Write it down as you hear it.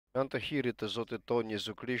Me anë të hirit të Zotit tonë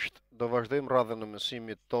Jezu Krisht, do vazhdojmë radhën në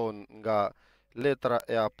mësimit ton nga letra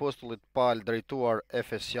e apostullit Paul drejtuar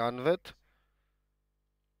Efesianëve,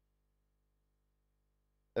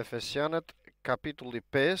 Efesianët kapitulli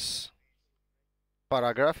 5,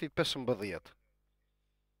 paragrafi 15.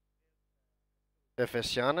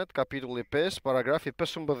 Efesianët kapitulli 5, paragrafi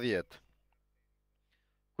 15.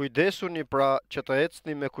 Kujdesuni pra që të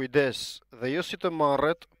ecni me kujdes dhe jo si të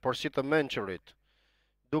marret, por si të mençurit,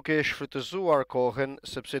 duke e shfrytëzuar kohën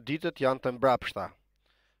sepse ditët janë të mbrapshta.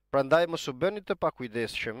 Prandaj mos u bëni të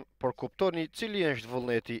pakujdesshëm, por kuptoni cili është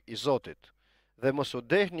vullneti i Zotit, dhe mos u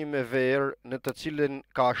dehni me verë në të cilën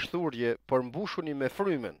ka ashthurje, por mbushuni me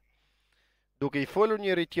frymen, duke i folur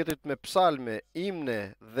njëri tjetrit me psalme, imne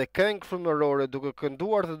dhe këngë frymërore, duke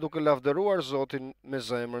kënduar dhe duke lavdëruar Zotin me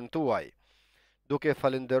zemrën tuaj, duke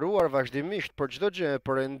falënderuar vazhdimisht për çdo gjë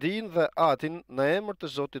Perëndin dhe Atin në emër të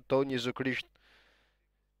Zotit tonë Jezu Krisht.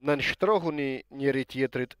 Nënshtrohuni njëri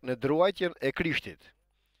tjetrit në druajtjen e Krishtit.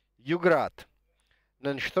 Ju gratë,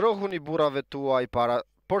 nënshtrohuni burrave tuaj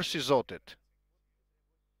por si Zotit,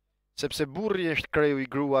 sepse burri është kreu i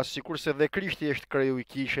gruas, sikurse dhe Krishti është kreu i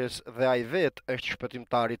kishës dhe ai vetë është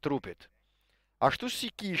shpëtimtari i trupit. Ashtu si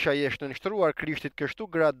kisha i është nënshtruar Krishtit, kështu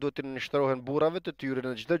gratë duhet të nënshtrohen burrave të tyre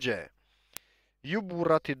në çdo gjë. Ju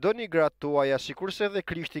burrat i doni gratë tuaja, sikurse dhe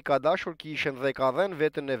Krishti ka dashur kishën dhe ka dhënë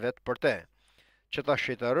veten e vet për te, që ta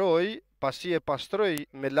shëtëroj, pasi e pastroj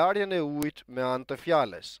me larjen e ujit me anë të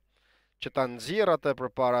fjalës, që ta nxjerrë atë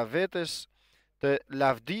përpara vetes të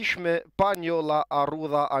lavdishme, pa njolla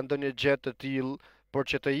arrudha ndonjë gjë të tillë, por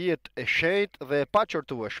që të jetë e shenjtë dhe e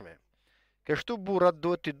paqortueshme. Kështu burrat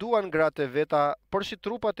duhet t'i duan gratë e veta por si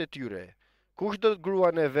trupat e tyre. Kush do të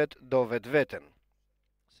gruan e vet do vetveten,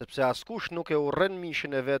 sepse askush nuk e urren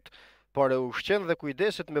mishin e vet, por e ushqen dhe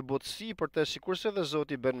kujdeset me botësi për të, sikurse dhe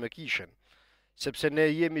Zoti bën me kishën, sepse ne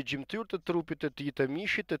jemi gjymtyr të trupit të tij, të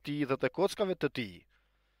mishit të tij dhe të kockave të tij.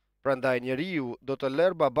 Prandaj njeriu do të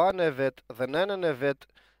lërë baban e vet dhe nënën e vet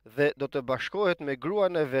dhe do të bashkohet me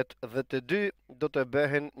gruan e vet dhe të dy do të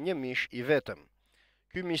bëhen një mish i vetëm.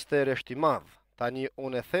 Ky mister është i madh. Tani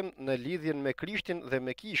unë e them në lidhjen me Krishtin dhe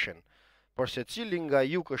me kishën, por secili nga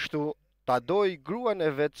ju kështu ta doj gruan e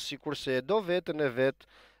vet sikurse e do veten e vet,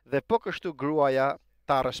 dhe po kështu gruaja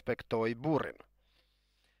ta respektoj burrin.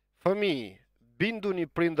 Fëmijë, binduni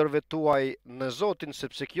prindërve tuaj në Zotin,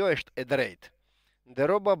 sepse kjo është e drejtë.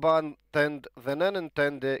 Ndero baban tënd dhe nënën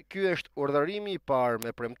tënde, ky është urdhërimi i parë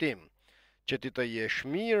me premtim, që ti të jesh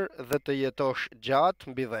mirë dhe të jetosh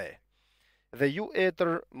gjatë mbi dhe. Dhe ju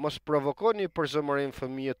etër, mos provokoni për zëmërim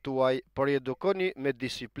fëmijët tuaj, por edukoni me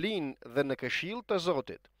disiplinë dhe në këshill të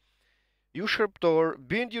Zotit. Ju shërptor,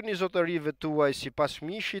 bindjuni zotërive tuaj sipas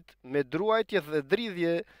mishit, me druajtje dhe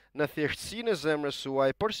dridhje në thjeshtësinë e zemrës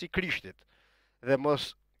suaj, por si Krishtit, dhe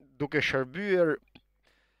mos duke shërbyer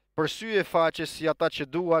për sy e faqe si ata që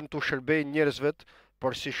duan të shërbejnë njerëzvet,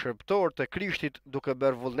 por si shërbëtor të Krishtit, duke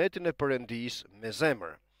bërë vullnetin e Perëndisë me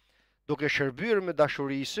zemër, duke shërbyer me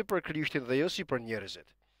dashuri si për Krishtin dhe jo si për njerëzit,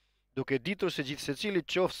 duke ditur se gjithë secili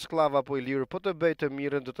qoftë sklav apo i lirë, po të bëjë të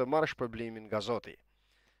mirën, do të marrë shpërblimin nga Zoti.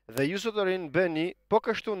 Dhe ju zotërin bëni po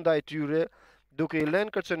kështu ndaj tyre, duke i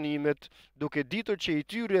lënë kërcënimet, duke ditur që i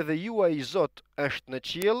tyre dhe juaj i Zot është në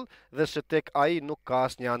qiell dhe se tek ai nuk ka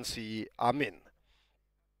asnjë anësi. Amin.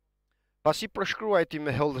 Pasi përshkruajti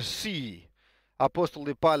me hollësi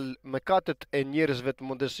apostulli Paul mëkatet e njerëzve të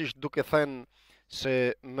modestisht, duke thënë se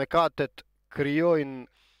mëkatet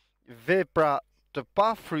krijojnë vepra të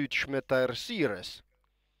pafrytshme të errësirës,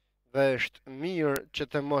 dhe është mirë që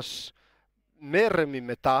të mos merremi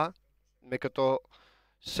me ta, me këto,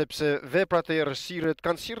 sepse veprat e errësirës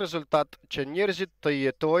kanë si rezultat që njerëzit të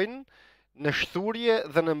jetojnë në shturje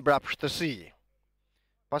dhe në mbrapshtësi.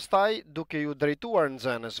 Pastaj, duke ju drejtuar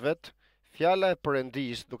nxënës vet, fjala e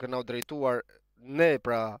Perëndisë, duke na drejtuar ne,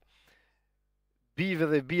 pra bijve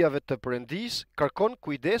dhe bijave të Perëndisë, kërkon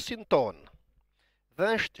kujdesin ton.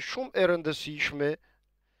 Dhe është shumë e rëndësishme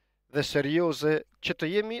dhe serioze që të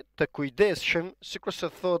jemi të kujdesshëm, sikur se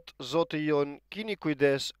thot Zoti jon, kini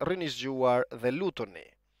kujdes, rrini zgjuar dhe lutuni.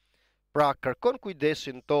 Pra kërkon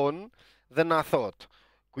kujdesin ton dhe na thot,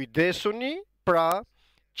 kujdesuni pra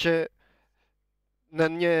që në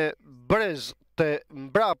një brez të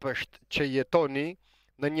mbrapësht që jetoni,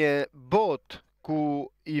 në një botë ku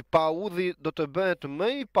i paudhi do të bëhet më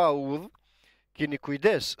i paudh, kini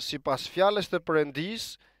kujdes sipas fjalës të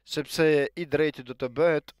Perëndisë, sepse i drejti do të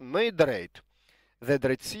bëhet më i drejtë. Dhe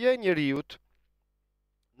drejtësia e njeriut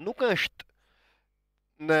nuk është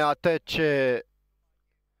në atë që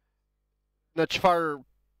në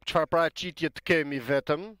çfarë paraqitje të kemi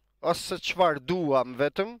vetëm, ose çfarë duam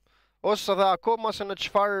vetëm, ose dhe akoma se në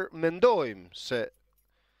çfarë mendojmë se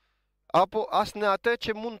apo as në atë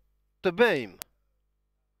që mund të bëjmë.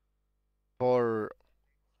 Por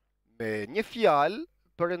me një fjalë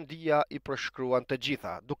Perëndia i përshkruan të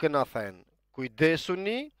gjitha, duke na thënë: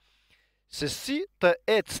 kujdesuni se si të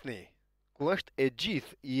ecni, ku është e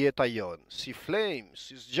gjithë jeta jonë, si flejmë,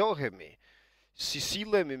 si zgjohemi, si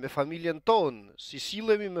sillemi me familjen tonë, si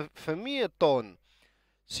sillemi me fëmijët tonë,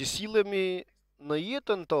 si sillemi në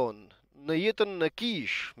jetën tonë, në jetën në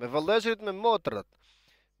kish, me vëllezërit, me motrat,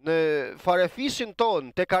 në farefisin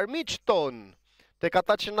tonë, tek armiqt tonë, tek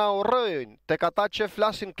ata që na urrejnë, tek ata që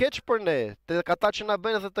flasin keq për ne, tek ata që na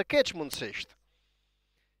bëjnë edhe të keq mundësisht.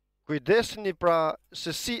 Kujdesni pra se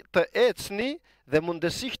si të ecni dhe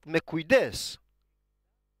mundësisht me kujdes.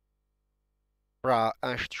 Pra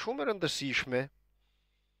është shumë e rëndësishme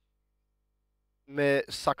me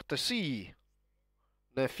saktësi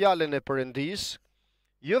në fjalën e Perëndis,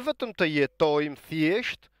 jo vetëm të jetojmë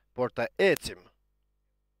thjesht, por të ecim.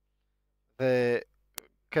 Dhe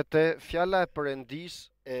këtë fjala e Perëndis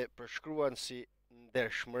e përshkruan si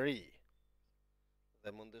ndershmëri.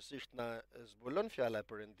 Dhe mundësisht na zbulon fjala e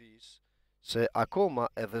Perëndis se akoma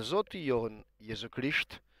edhe Zoti jon Jezu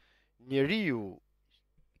Krisht, njeriu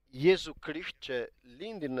Jezu Krisht që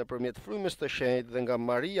lindi nëpërmjet frymës të shenjtë dhe nga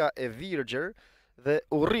Maria e Virgjër dhe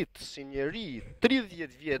u rrit si njeri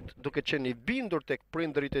 30 vjet duke qenë i bindur tek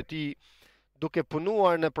prindërit e tij, duke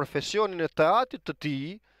punuar në profesionin e teatrit të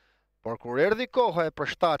tij, por kur erdhi koha e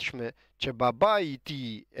përshtatshme që babai i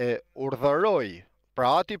tij e urdhëroi,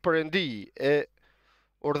 pra ati Perëndi e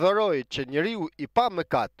urdhëroi që njeriu i pa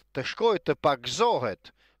mëkat të shkojë të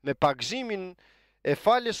pagëzohet me pagëzimin e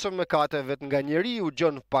faljes së mëkateve nga njeriu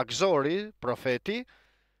Gjon Pagëzori, profeti,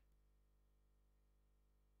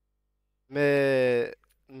 me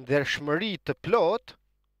ndershmëri të plot,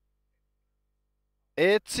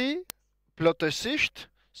 eci plotësisht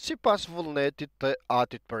sipas vullnetit të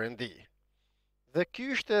Atit Perëndi. Dhe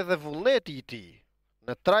ky ishte edhe vullneti i tij.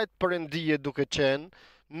 Në trajt Perëndie duke qenë,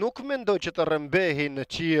 nuk mendoj që të rrëmbehej në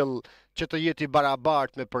qiell që të jeti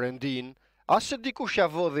barabart me Perëndin, as se dikush ja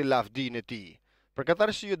vodhi lavdinë e tij. Për këtë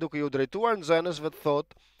arsye duke ju drejtuar nxënësve të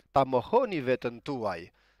thotë, ta mohoni veten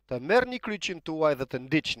tuaj, të merrni kryqin tuaj dhe të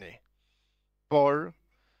ndiqni. Por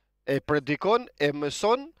e predikon, e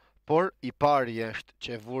mëson, por i pari është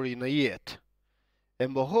që vuri në jetë. E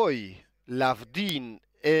mohoi lavdin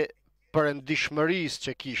e perëndishmërisë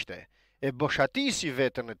që kishte, e boshatisi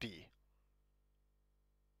veten e tij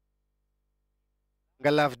nga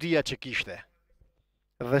lavdia që kishte.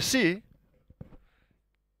 Dhe si,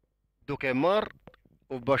 duke marrë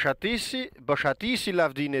u boshatisi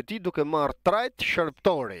lavdin e tij duke marrë trajt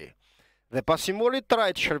shërptori. Dhe pasi mori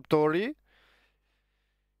trajt shërptori,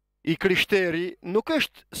 i krishteri nuk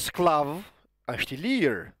është sklav, është i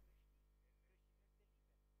lirë.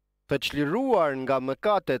 Të çliruar nga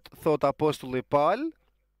mëkatet, thot apostulli Paul,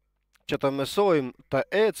 që të mësojmë të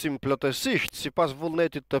ecim plotësisht sipas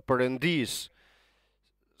vullnetit të Perëndis,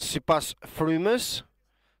 sipas frymës,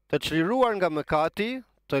 të çliruar nga mëkati,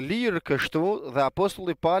 të lirë kështu, dhe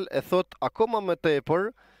apostulli Paul e thot akoma më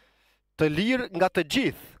tepër, të lirë nga të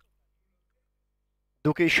gjithë,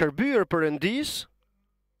 duke i shërbyer Perëndis.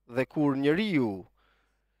 Dhe kur njeriu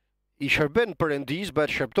i shërben Perëndis,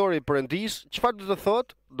 bëhet shërbëtori i Perëndis, çfarë do të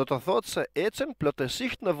thotë? Do të thotë se ecën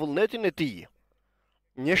plotësisht në vullnetin e tij.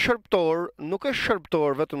 Një shërbëtor nuk është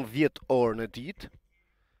shërbëtor vetëm 10 orë në ditë,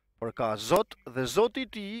 por ka Zot dhe Zoti i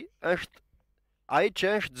tij është ai që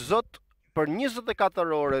është Zot për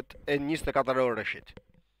 24 orët e 24 orëshit.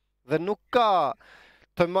 Dhe nuk ka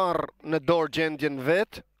të marrë në dorë gjendjen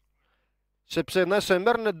vet, sepse nëse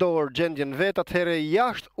merr në dorë gjendjen vet, atëherë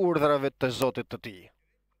jashtë urdhrave të Zotit të tij.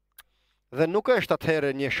 Dhe nuk është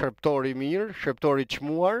atëherë një shërbëtor i mirë, shërbëtor i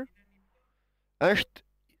çmuar, është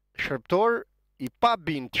shërbëtor i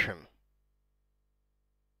pabindshëm.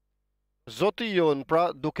 Zoti jon,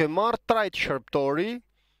 pra, duke marrë trajt shërbëtori,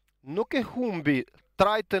 nuk e humbi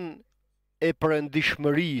trajtën e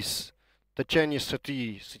perëndishmërisë të qenies së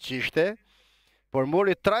tij, siç ishte, por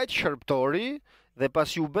mori trajt shërbëtori dhe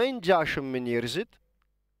pas ju bëjnë ngjashëm me njerëzit,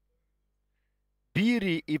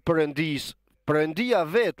 biri i Perëndis, Perëndia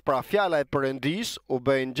vet, pra fjala e Perëndis, u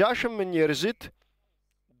bëjnë ngjashëm me njerëzit,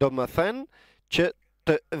 do më thënë që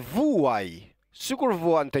të vuaj, sikur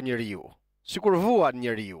vuan të njeriu, sikur vuan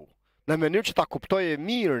njeriu, në mënyrë që ta kuptojë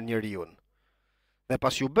mirë njeriun. Dhe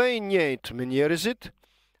pas ju bëjnë njëjtë me njerëzit,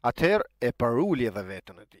 atëherë e përuli edhe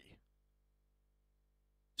veten e tij.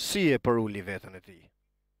 Si e përuli veten e tij?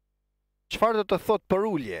 Çfarë do të thotë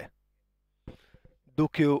përulje?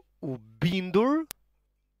 Duke u bindur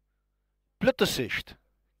plotësisht.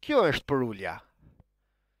 Kjo është përulja.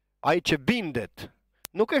 Ai që bindet,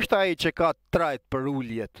 nuk është ai që ka trajt për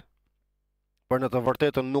ulljet, për në të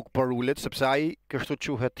vërtetën nuk për ulljet, sepse ai kështu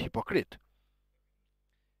quhet hipokrit.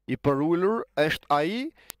 I përullur është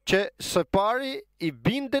ai që së pari i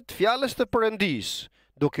bindet fjalës të Perëndis,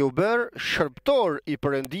 duke u bërë shërbëtor i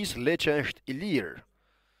Perëndis, le që është i lirë.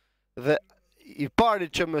 Dhe i pari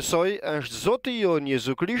që mësoj është Zoti jon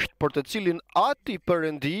Jezu Krisht, për të cilin ati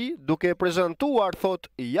Perëndi duke e prezantuar thot,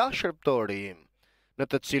 ja shërbëtori im, në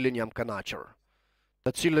të cilin jam kënaqur,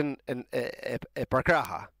 të cilin e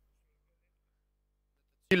përkraha,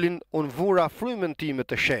 të cilin unë vura frymën time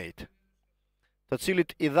të shenjtë, të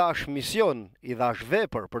cilit i dhash mision, i dhash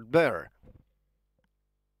vepër për të bërë.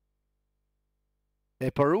 E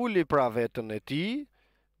përulli pra vetën e tij,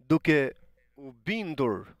 duke u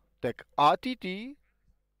bindur tek ati i tij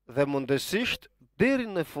dhe mundësisht deri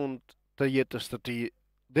në fund të jetës së tij,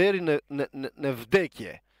 deri në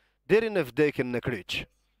vdekje, deri në vdekjen në kryq.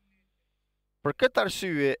 Për këtë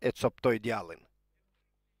arsye e coptoi djallin.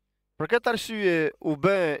 Për këtë arsye u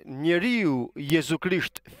bë njeriu Jezu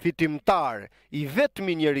Krisht fitimtar, i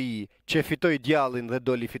vetmi njeri që fitoi djallin dhe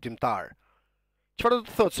doli fitimtar. Çfarë do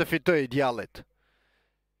të thotë se fitoi djallit?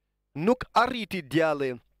 Nuk arriti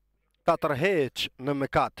djalli ta tërheq në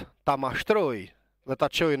mëkat, ta mashtroj dhe ta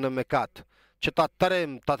çojë në mëkat, që ta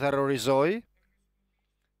trem, ta terrorizoj,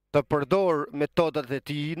 të përdor metodat e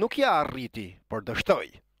tij, nuk ja arriti, por dështoi.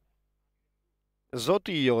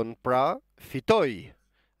 Zoti jon pra fitoi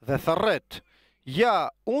dhe thërret, ja,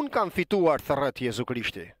 unë kam fituar, thërret Jezu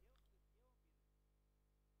Krishti.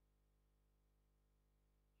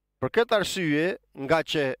 Për këtë arsye, nga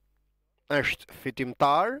që është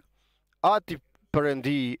fitimtar, ati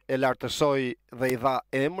Perëndi e lartësoi dhe i dha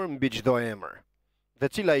emër mbi çdo emër. Dhe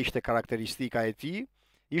cila ishte karakteristika e tij?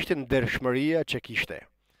 Ishte ndershmëria që kishte.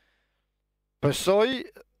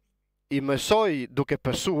 I mësoi duke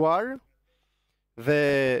pësuar dhe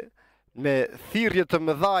me thirrje të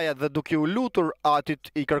mëdhaja dhe duke u lutur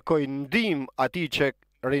atit, i kërkoi ndihmë atij që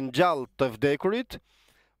ringjall të vdekurit,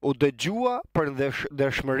 u dëgjua për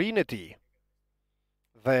ndershmërinë e tij.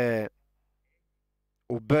 Dhe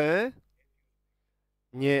u bë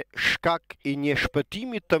një shkak i një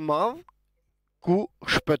shpëtimi të madh, ku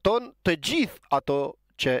shpëton të gjithë ato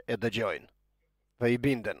që e dëgjojnë dhe i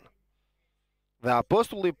binden. Dhe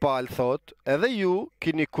apostulli Paul thot, edhe ju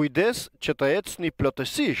keni kujdes që të ecni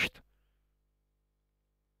plotësisht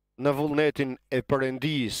në vullnetin e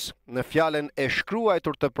Perëndis, në fjalën e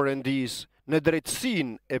shkruajtur të Perëndis, në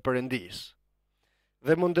drejtësinë e Perëndis.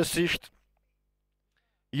 Dhe mundësisht,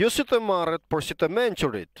 jo si të marrët, por si të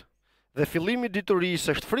mençurit. Dhe fillimi i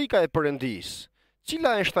diturisë është frika e Perëndis.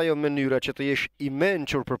 Cila është ajo mënyra që të jesh i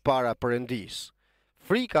mençur përpara Perëndis?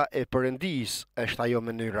 Frika e Perëndis është ajo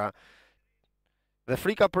mënyra. Dhe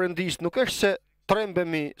frika Perëndis nuk është se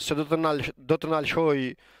trembemi se do të na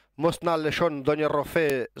lëshoj, mos na lëshon ndonjë rrofe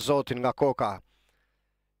Zotin nga koka.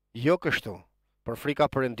 Jo kështu. Por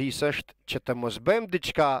frika Perëndis është që të mos bëjmë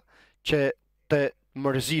diçka që të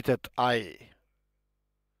mërzitet ai.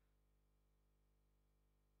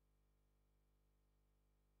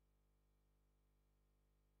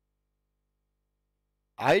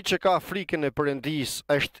 Ai që ka frikën e Perëndis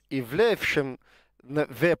është i vlefshëm në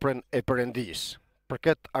veprën e Perëndis. Për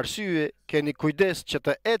këtë arsye keni kujdes që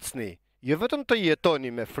të ecni, jo vetëm të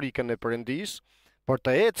jetoni me frikën e Perëndis, por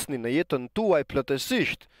të ecni në jetën tuaj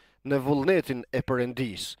plotësisht në vullnetin e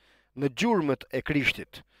Perëndis, në gjurmët e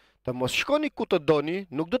Krishtit. Të mos shkoni ku të doni,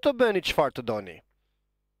 nuk do të bëni çfarë të doni.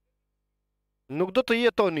 Nuk do të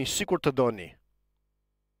jetoni sikur të doni.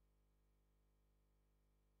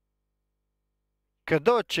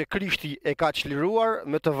 Këdo që Krishti e ka çliruar,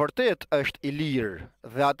 me të vërtet është i lirë,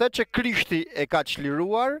 dhe atë që Krishti e ka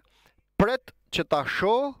çliruar, pret që ta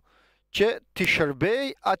shohë që t'i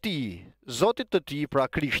shërbej atij, Zotit të tij, pra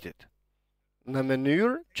Krishtit, në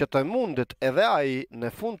mënyrë që të mundet edhe ai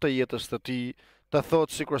në fund të jetës së tij të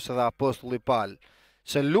thotë sikur se dha apostulli Paul,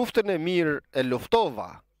 se luftën e mirë e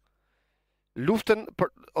luftova. Luftën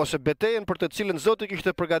ose betejën për të cilën Zoti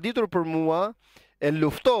kishte përgatitur për mua e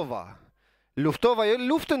luftova. Luftova jo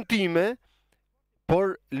luftën time,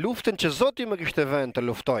 por luftën që Zoti më kishte vënë të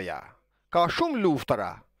luftoja. Ka shumë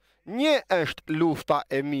luftëra. Një është lufta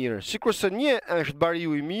e mirë, sikurse një është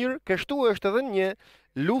bariu i mirë, kështu është edhe një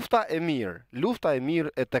lufta e mirë, lufta e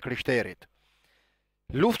mirë e të krishterit.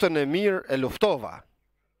 Luftën e mirë e luftova.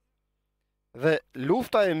 Dhe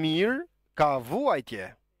lufta e mirë ka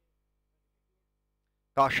vuajtje,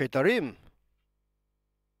 ka shejtërim,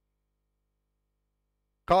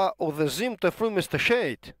 ka udhëzim të frymës të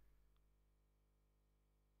shenjtë,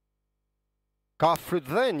 ka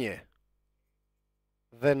frytdhënie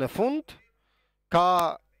dhe në fund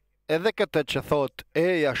ka edhe këtë që thot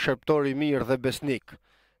eja shërptori mirë dhe besnik,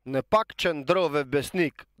 në pak qëndrove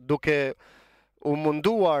besnik duke u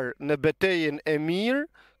munduar në betejën e mirë,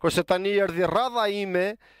 kurse tani erdhi radha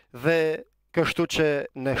ime dhe kështu që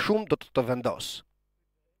në shumë do të vendos.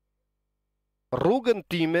 Rrugën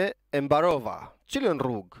time e mbarova. Cilën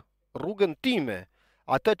rrugë? Rrugën time,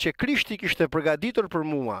 atë që Krishti kishte përgatitur për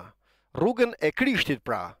mua. Rrugën e Krishtit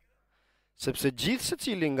pra. Sepse gjithë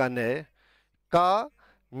secili nga ne ka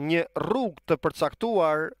një rrugë të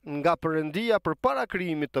përcaktuar nga Perëndia përpara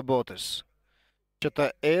krijimit të botës, që të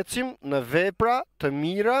ecim në vepra të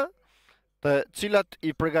mira, të cilat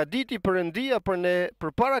i përgatiti Perëndia për ne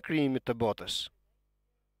përpara krijimit të botës.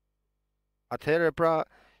 Atëherë pra,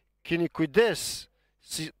 keni kujdes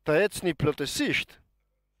si të ecni plotësisht,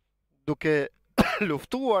 duke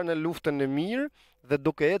luftuar në luftën e mirë dhe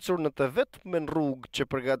duke ecur në të vetmen rrugë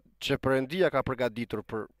që Perëndia ka përgatitur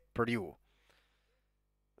për ju.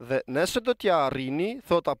 Dhe nëse do t'ja arrini,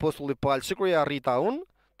 thot apostulli Paul, sikur ja arrita unë,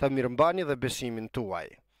 të mirëmbani dhe besimin tuaj,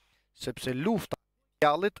 sepse lufta e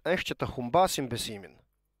djallit është që të humbasim besimin.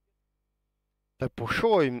 Të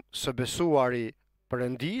pushojmë së besuari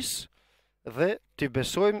Perëndis dhe t'i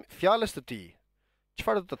besojmë fjalës të tij.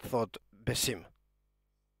 Çfarë do të thotë besim?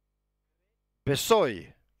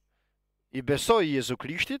 I besoj Jezu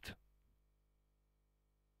Krishtit,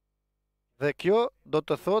 dhe kjo do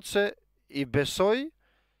të thotë se i besoj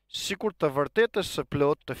sikur të vërtetës së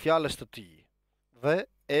plot të fjalës të tij, dhe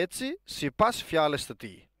eci sipas fjalës të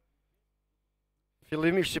tij.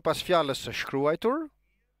 Fillimisht sipas fjalës së shkruajtur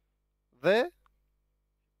dhe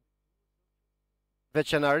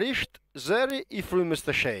veçanërisht zëri i frymës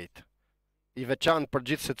të shenjtë, i veçantë për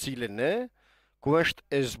gjithë secilin ne, ku është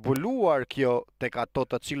e zbuluar kjo tek ato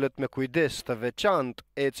të cilët me kujdes të veçantë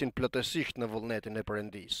ecin plotësisht në vullnetin e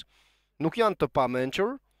Perëndis. Nuk janë të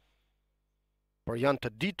pamenqur, por janë të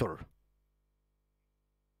ditur.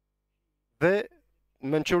 Dhe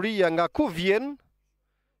mençuria nga ku vjen?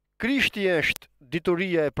 Krishti është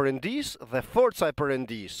dituria e Perëndis dhe forca e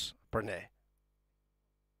Perëndis për ne.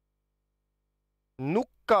 Nuk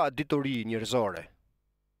ka dituri njerëzore.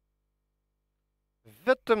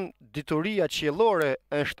 Vetëm dituria qiellore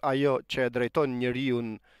është ajo që e drejton njeriu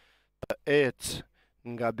të ecë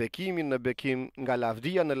nga bekimi në bekim, nga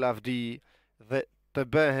lavdia në lavdi, dhe të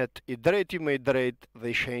bëhet i drejti më i drejt dhe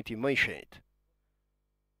i shenjti më i shenjt.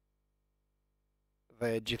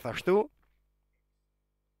 Dhe gjithashtu,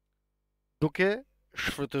 duke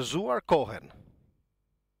shfrytëzuar kohën,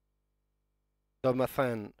 do më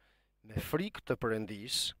thënë me frikë të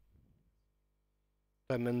Perëndis,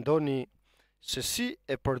 të mendoni se si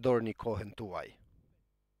e përdorni kohën tuaj.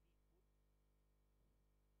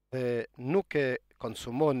 Dhe nuk e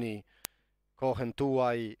konsumoni kohën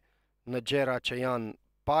tuaj në gjëra që janë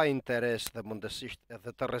pa interes dhe mundësisht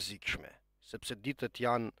edhe të rrezikshme, sepse ditët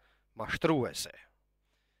janë mashtruese.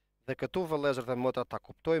 Dhe këtu vëllezër dhe motra ta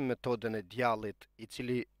kuptojmë metodën e djallit i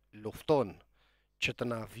cili lufton që të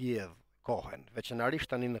na vjedh kohën,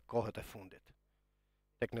 veçanërisht tani në kohët e fundit.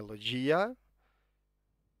 Teknologjia,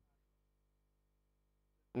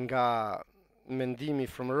 nga mendimi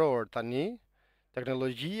frymëror tani,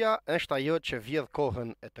 teknologjia është ajo që vjedh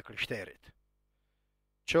kohën e të krishterit.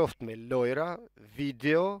 Qoftë me lojra,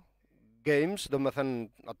 video, games, do më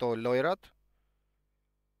thënë ato lojrat,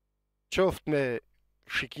 qoftë me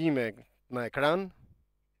shikime në ekran,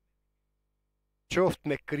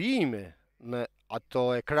 qoftë me krijime në ato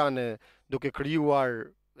ekrane duke krijuar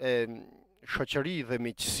shoqëri dhe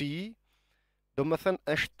miqësi, do më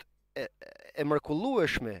thënë është e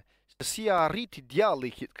mrekullueshme se si arriti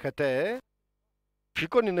djalli këtë.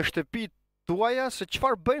 Shikoni në shtëpitë tuaja se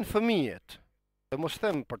çfarë bëjnë fëmijët. Dhe mos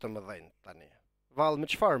them për të mëdhenj tani. Vallë me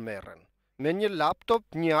çfarë merren? Me një laptop,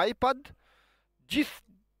 një iPad,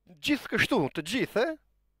 gjithë kështu, të gjithë,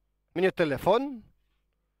 me një telefon.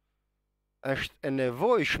 Është e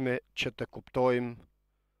nevojshme që të kuptojmë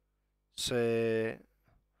se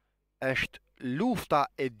është lufta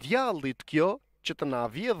e djallit kjo që të na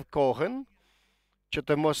vjedh kohën, që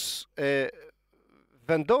të mos e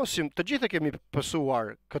vendosim, të gjithë kemi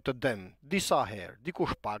pësuar këtë dëm, disa herë,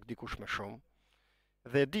 dikush pak, dikush më shumë,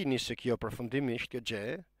 dhe dini se kjo përfundimisht, kjo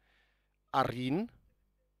gjë, arrin,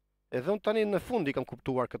 edhe unë tani në fund i kam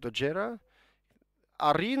kuptuar këtë gjëra,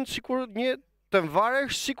 arrin sikur një të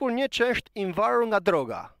mvaresh, sikur një që është i mvarur nga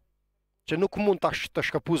droga, që nuk mund të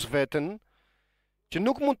shkëpuz veten, që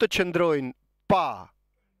nuk mund të qëndrojnë pa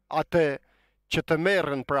atë që të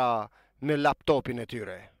merren pra me laptopin e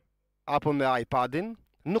tyre, apo me iPadin,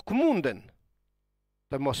 nuk munden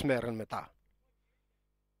të mos merren me ta.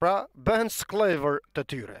 Pra, bëhen sklever të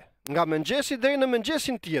tyre. Nga mëngjesi deri në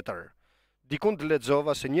mëngjesin tjetër, dikund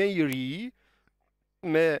lexova se një i ri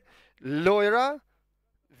me lojra,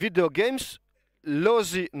 video games,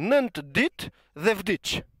 lozi 9 ditë dhe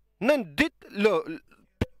vdiq. 9 ditë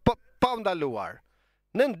pa ndaluar.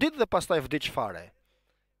 9 ditë dhe pastaj vdiq fare.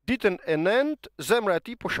 Ditën e 9 zemra e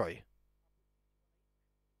tij pushoi.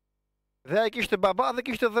 Dhe ai kishte baba dhe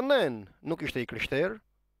kishte dhe nen, nuk ishte i krishter.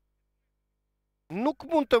 Nuk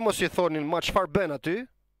mund të mos i thonin ma çfarë bën aty.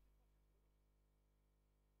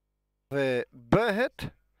 Dhe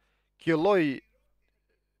bëhet kjo lloj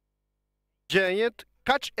gjenjet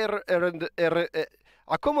kaq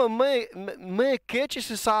akoma më e keqe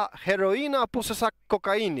se sa heroina apo se sa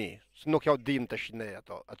kokaini, nuk ja dim tash ne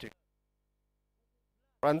ato aty.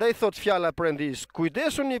 Prandaj thot fjala e Perëndis,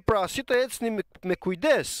 kujdesuni pra si të ecni me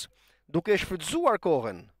kujdes, duke e shfrytzuar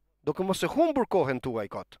kohën, duke mos e humbur kohën tuaj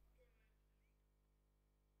kot.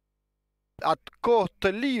 Atë kohë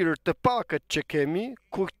të lirë të pakët që kemi,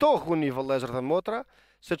 kujtohuni vëllezër dhe motra,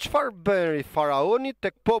 se çfarë bëri faraoni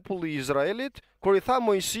tek populli i Izraelit kur i tha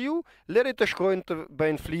Mojsiu, leri të shkojnë të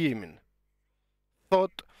bëjnë flijimin.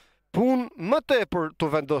 Thot, punë më tepër të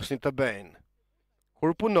vendosni të bëjnë.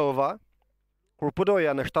 Kur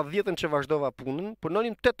punoja në 70-ën që vazhdova punën,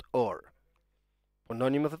 punonim 8 orë.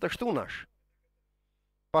 Punonim edhe të shtunash.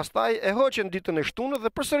 Pastaj e hoqën ditën e shtunë dhe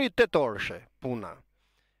përsëri 8 orëshe puna.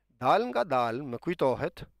 Dal nga dal, më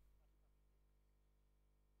kujtohet,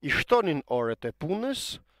 i shtonin orët e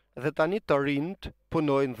punës dhe tani të rinjt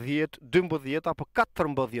punojnë 10, 12 apo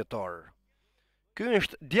 14 orë. Ky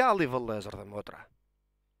është djalli vëllezër dhe motra,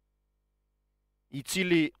 i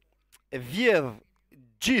cili vjedh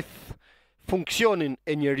gjithë funksionin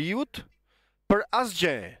e njeriut për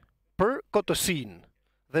asgjë, për kotësinë,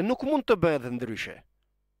 dhe nuk mund të bëhet ndryshe.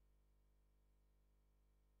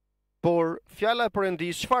 Por fjala e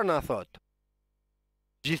Perëndis çfarë na thot?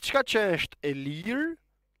 Gjithçka që është e lirë,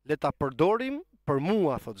 le ta përdorim për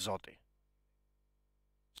mua, thot Zoti.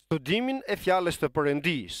 Studimin e fjalës të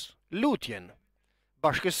Perëndis, lutjen,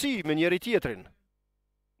 bashkësi me njëri tjetrin,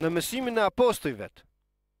 në mësimin e apostujve.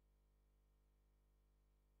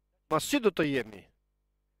 Ma si do të jemi?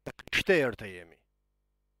 Të krishterë të jemi.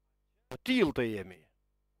 Të tillë të jemi.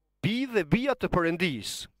 Bi dhe bija të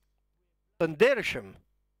Perëndis, të ndershëm,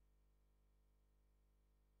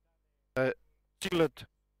 të cilët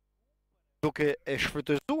duke e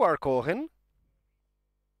shfrytëzuar kohën,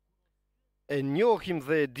 e njohim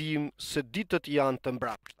dhe e dim se ditët janë të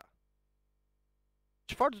mbrapshta.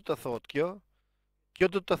 Çfarë do të thotë kjo? Kjo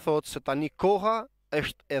do të thotë se tani koha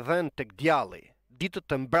është e dhënë tek djalli, ditët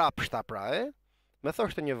të mbrapshta pra, Me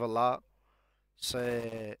thoshte një vëlla se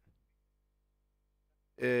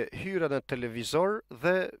hyra në televizor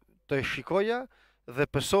dhe të shikoja dhe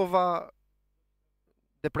pësova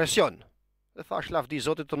depresion. Dhe thash, lavdi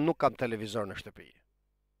Zotit, të nuk kam televizor në shtëpi.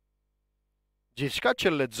 Gjithçka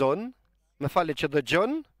që lexon, me fali që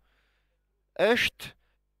dëgjon, është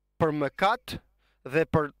për mëkat dhe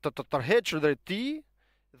për të tërhequr drejt tij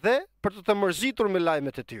dhe për të mërzitur me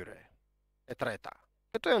lajmet e tyre. E treta,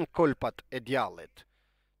 këto janë kolpat e djallit.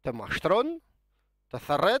 Të mashtron, të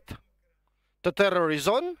therret, të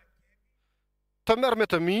terrorizon, të merr me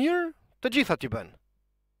të mirë, të gjitha t'i bën.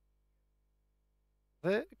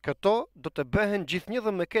 Dhe këto do të bëhen gjithnjë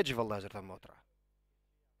dhe me keq, vëllezër dhe motra.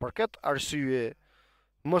 Për këtë arsye,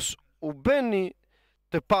 mos u bëni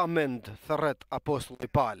të pamend, thërret apostulli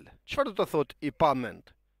Paul. Çfarë do të thot i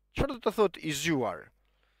pamend? Çfarë do të thot i zgjuar?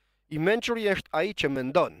 I mençuri është ai që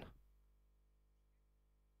mendon.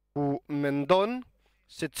 Ku mendon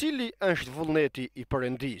se cili është vullneti i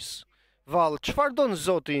Perëndis. Vallë, çfarë don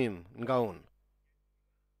Zoti im nga unë?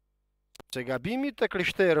 Se gabimi të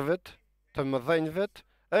krishterëve, të mëdhenjve,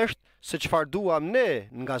 është se çfarë duam ne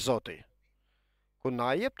nga Zoti. Ku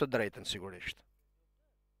na jep të drejtën sigurisht.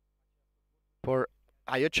 Por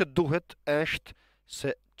ajo që duhet është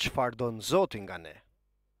se çfarë don Zoti nga ne.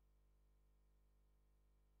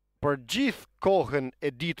 Për gjithë kohën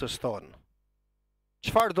e ditës tonë,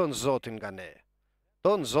 çfarë don Zoti nga ne?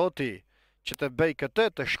 Don Zoti që të bëj këtë,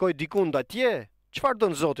 të shkoj dikund atje? Çfarë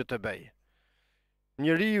don Zoti të bëj?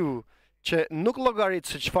 Njeriu që nuk llogarit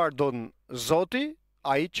se çfarë don Zoti,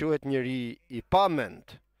 ai quhet njeri i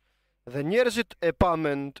pamend. Dhe njerëzit e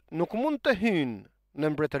pamend nuk mund të hyjnë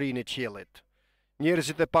në mbretërinë e qiellit.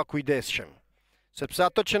 Njerëzit e pakujdesshëm, sepse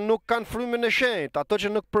ato që nuk kanë frymën e shenjtë, ato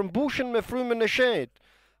që nuk përmbushen me frymën e shenjtë,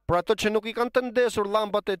 por ato që nuk i kanë të ndesur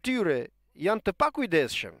llambat e tyre, janë të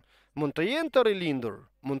pakujdesshëm. Mund të jenë të rilindur,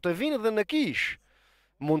 mund të vinë edhe në kish,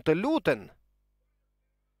 mund të luten,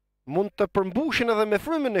 mund të përmbushin edhe me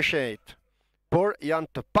frymën e shenjtë, por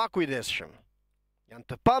janë të pakujdesshëm, janë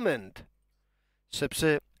të pamend,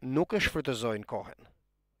 sepse nuk e shfrytëzojnë kohën.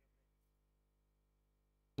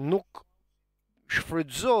 nuk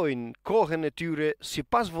shfrytëzojnë kohën e tyre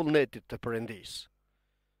sipas vullnetit të Perëndis,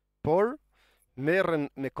 por merren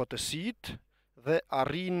me kotësitë dhe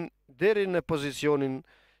arrin deri në pozicionin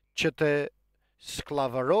që të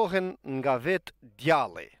sklavërohen nga vetë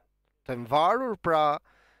djalli, të mvarur pra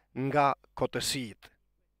nga kotësitë.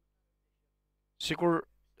 Sikur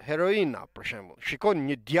heroina, për shembull, shikon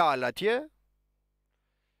një djalë atje,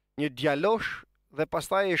 një djalosh dhe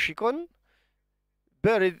pastaj e shikon,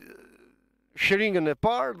 bëri shëringën e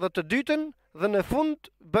parë dhe të dytën dhe në fund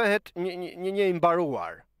bëhet një i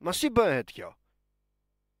mbaruar. Ma si bëhet kjo?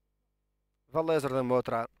 Vëllezër dhe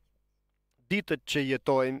motra, ditët që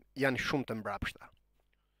jetojmë janë shumë të mbrapshta.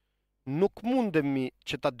 Nuk mundemi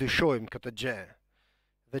që ta dyshojmë këtë gjë,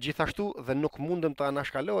 dhe gjithashtu dhe nuk mundem ta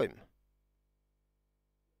anashkalojmë.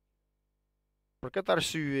 Për këtë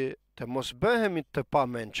arsye, të mos bëhemi të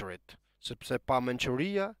pamençurit, sepse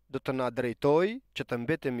pamençuria do të na drejtojë që të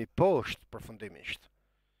mbetemi poshtë përfundimisht.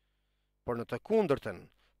 Por në të kundërtën,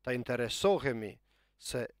 të interesohemi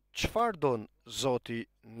se çfarë don Zoti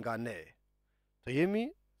nga ne. Të jemi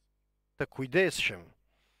të kujdesshëm,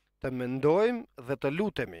 të mendojmë dhe të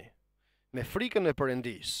lutemi me frikën e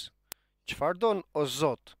Perëndis. Çfarë don o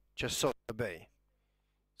Zot që sot të bëj?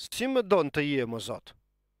 Si më don të jem o Zot?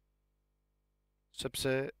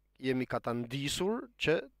 Sepse jemi katandisur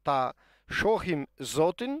që ta shohim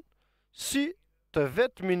Zotin si të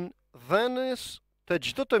vetmin dhënës të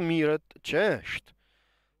çdo të mirët që është,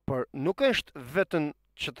 por nuk është vetëm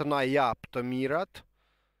që të na jap të mirat,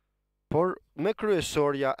 por me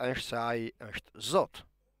kryesorja është se ai është Zot.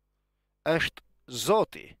 Është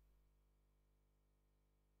Zoti.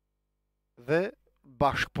 Dhe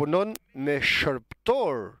bashkëpunon me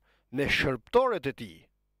shërptorët e tij.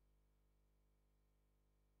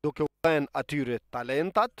 Duke u dhënë atyre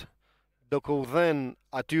talentat, duke u dhënë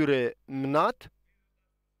atyre mnat,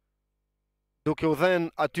 duke u dhënë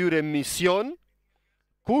atyre mision,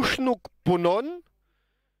 kush nuk punon,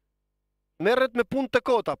 merret me punë të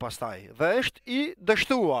kota pastaj dhe është i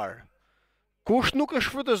dështuar. Kush nuk e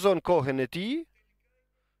shfrytëzon kohën e tij,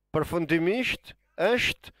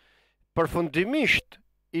 përfundimisht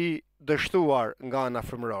i dështuar nga ana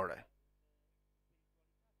frymërore.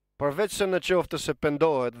 Përveç se në qoftë se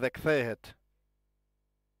pendohet dhe kthehet,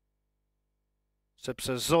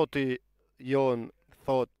 sepse Zoti jon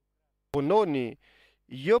thot, punoni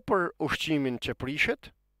jo për ushqimin që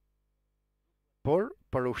prishet, por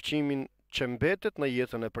për ushqimin që mbetet në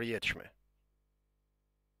jetën e përjetshme.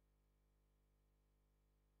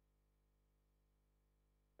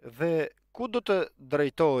 Dhe ku do të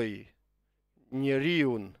drejtoj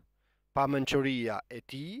njeriu pamençuria e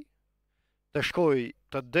tij, të shkoj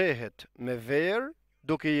të dehet me verë,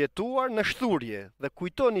 duke jetuar në shturje, dhe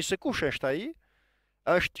kujtoni se kush është ai?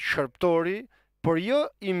 Është shërptori, por jo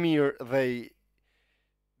i mirë dhe i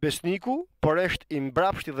besniku, por është i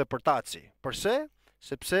mbrapshti dhe përtaci. Përse?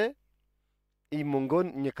 Sepse i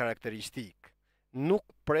mungon një karakteristik. Nuk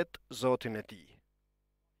pret Zotin e tij.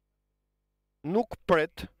 Nuk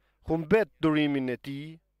pret, humbet durimin e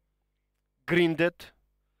tij, grindet,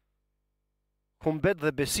 humbet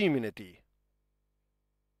dhe besimin e tij.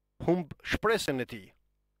 Humb shpresën e tij.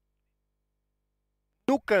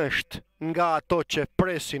 Nuk është nga ato që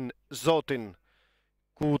presin Zotin,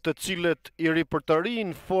 ku të cilët i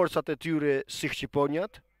ripërtërin forcat e tyre si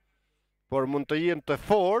shqiponjat, por mund të jenë të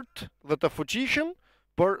fortë dhe të fuqishëm,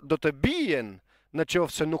 por do të bien në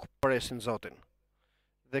qoftë se nuk presin Zotin.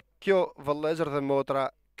 Dhe kjo, vëllezër dhe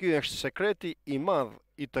motra, ky është sekreti i madh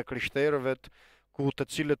i të krishterëve, ku të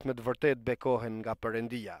cilët me të vërtet bekohen nga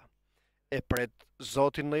Perëndia. E pret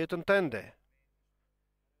Zotin në jetën tënde.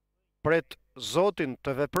 Pret Zotin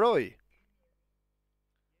të veproj.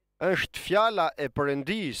 Është fjala e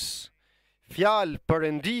Perëndis, fjalë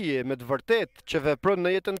perëndie me të vërtet që vepron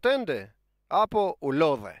në jetën tënde, apo u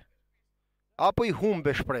lodhe, apo i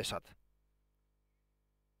humbe shpresat,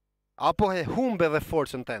 apo e humbe dhe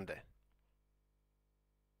forcën tënde.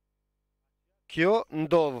 Kjo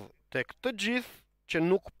ndodh tek të gjithë që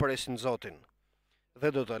nuk presin Zotin,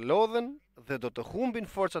 dhe do të lodhen, dhe do të humbin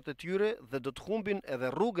forcat e tyre, dhe do të humbin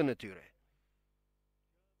edhe rrugën e tyre.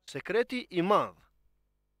 Sekreti i madh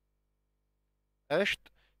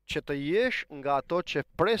është që të jesh nga ato që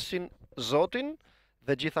presin Zotin,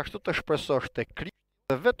 dhe gjithashtu të shpresosh tek Krishti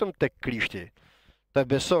dhe vetëm tek Krishti. Të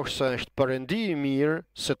besosh se është Perëndi i mirë,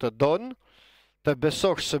 se të don, të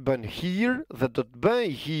besosh se bën hir dhe do të bëj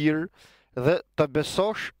hir, dhe të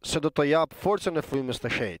besosh se do të jap forcën e frymës të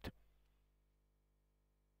shenjtë.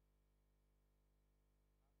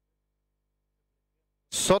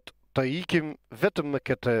 Sot të ikim vetëm me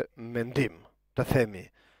këtë mendim, të themi: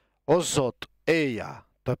 o Zot, eja,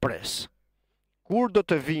 të pres. Kur do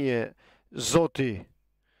të vije Zoti,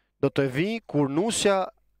 do të vijë kur nusja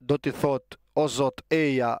do t'i thot, o Zot,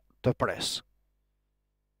 eja të pres.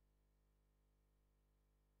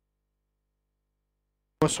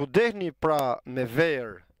 Mos u dehni pra me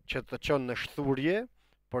verë që të qonë në shthurje,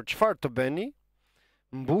 por çfarë të bëni?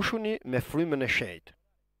 Mbushuni me frymën e shenjtë.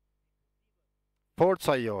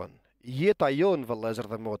 Forca jon, jeta jon, vëllezër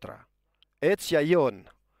dhe motra, ecja jon,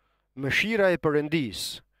 mëshira e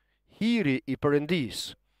Perëndis, hiri i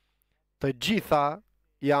Perëndis, të gjitha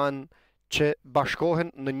janë që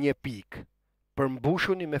bashkohen në një pikë,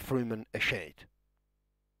 përmbushuni me frymën e shenjtë.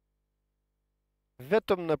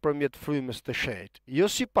 Vetëm nëpërmjet frymës të shenjtë, jo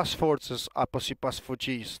sipas forcës apo sipas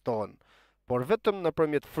fuqisë tonë, por vetëm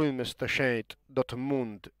nëpërmjet frymës të shenjtë do të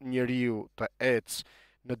mund njeriu të ecë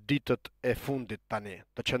në ditët e fundit tani,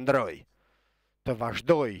 të qëndroj, të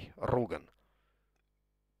vazhdoj rrugën,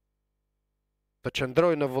 të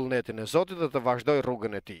qëndroj në vullnetin e Zotit dhe të vazhdoj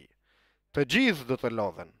rrugën e tij. Të gjithë do të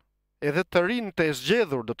lodhen, edhe të rinj të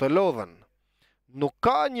zgjedhur do të lodhen. Nuk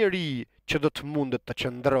ka njeri që do të mundet të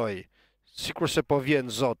qëndroj, sikur se po vjen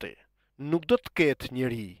Zoti. Nuk do të ketë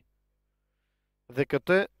njeri. Dhe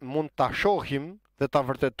këtë mund ta shohim dhe ta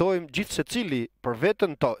vërtetojmë gjithë secili për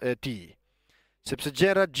veten e tij, sepse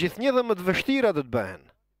gjërat gjithnjë dhe më të vështira do të bëhen.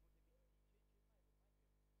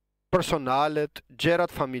 Personalet,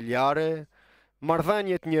 gjërat familjare,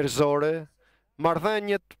 marrëdhëniet njerëzore,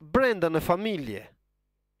 marrëdhëniet brenda në familje.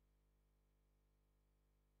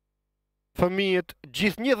 Fëmijët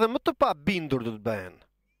gjithnjë dhe më të pabindur do të bëhen.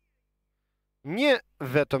 Një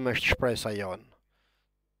vetëm është shpresa jonë,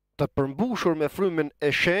 të përmbushur me frymën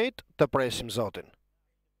e shenjtë të presim Zotin.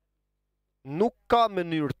 Nuk ka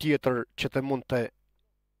mënyrë tjetër që të mund të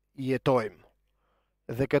jetojmë.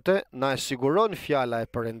 Dhe këtë na e siguron fjala e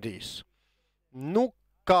Perëndis. Nuk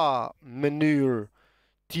ka mënyrë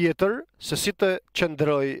tjetër se si të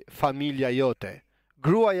qëndroj familja jote,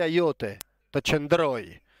 gruaja jote të qëndroj,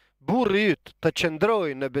 burri yt të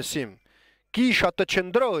qëndroj në besim, kisha të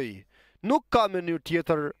qëndroj. Nuk ka mënyrë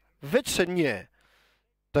tjetër veç se një,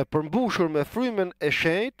 të përmbushur me frymën e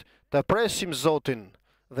shenjtë, të presim Zotin,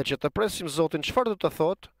 dhe që të presim Zotin, çfarë do të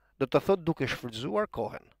thotë? Do të thotë duke shfrytzuar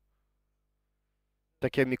kohën.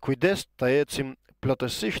 Të kemi kujdes të ecim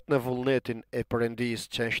plotësisht në vullnetin e Perëndis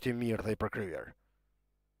që është i mirë dhe i përkryer.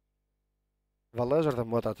 Vëllezër dhe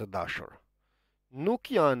motra të dashur,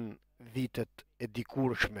 nuk janë vitet e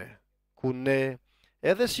dikurshme ku ne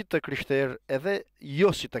edhe si të krishterë, edhe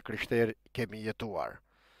jo si të krishterë kemi jetuar.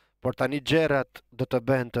 Por tani gjërat do të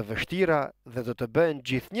bëhen të vështira dhe do të bëhen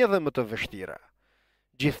gjithnjë dhe më të vështira.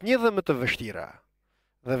 Gjithnjë dhe më të vështira.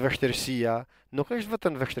 Dhe vështirësia nuk është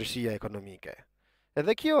vetëm vështirësia ekonomike.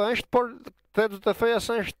 Edhe kjo është, por do të thoja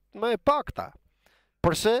se është më e pakta.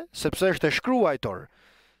 Përse? Sepse është e shkruar,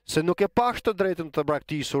 se nuk e pash të drejtën të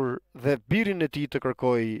braktisur dhe birin e tij të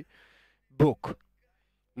kërkoj bukë.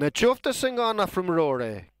 Në qoftë se nga ana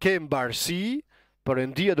frymërore ke mbarësi,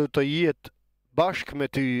 Perëndia do të jetë bashkë me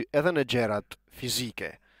ty edhe në gjërat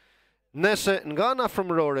fizike. Nëse nga ana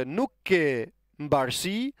frymërore nuk ke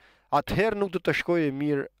mbarësi, atëherë nuk do të shkojë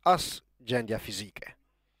mirë as gjendja fizike.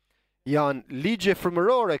 Janë ligje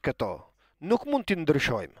frymërore këto, nuk mund t'i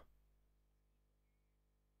ndryshojmë.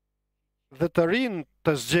 Dhe të rinj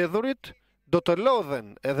të zgjedhurit do të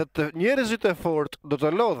lodhen, edhe të njerëzit e fortë do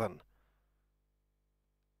të lodhen.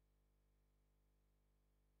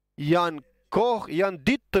 Janë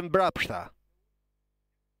ditë të mbrapshta.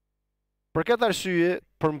 Për këtë arsye,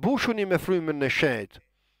 përmbushuni me frymën e shenjtë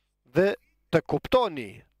dhe të kuptoni,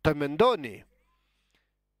 të mendoni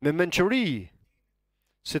me mençuri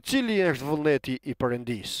se cili është vullneti i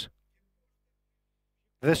Perëndis.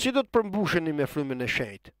 Dhe si do të përmbusheni me frymën e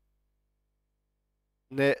shenjtë?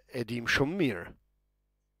 Ne e dim shumë mirë.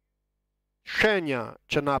 Shenja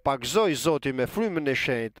që na pagzoi Zoti me frymën e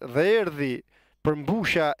shenjtë dhe erdhi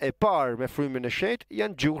përmbushja e parë me frymën e shenjtë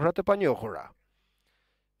janë gjuhrat e panjohura.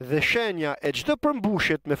 Dhe shenja e çdo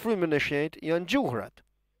përmbushjet me frymën e shenjtë janë gjuhrat.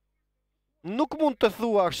 Nuk mund të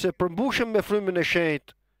thuash se përmbushem me frymën e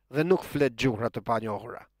shenjtë dhe nuk flet gjuhrat e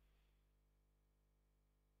panjohura.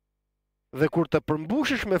 Dhe kur të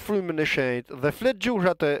përmbushesh me frymën e shenjtë dhe flet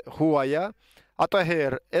gjuhrat e huaja,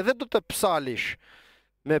 atëherë edhe do të psalish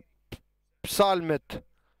me psalmet,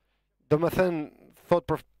 do më thënë, thot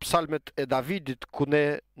për psalmet e Davidit, ku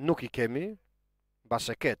ne nuk i kemi,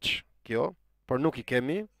 base keq kjo, por nuk i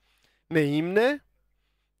kemi, me himne,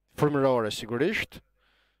 frymërore sigurisht,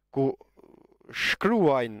 ku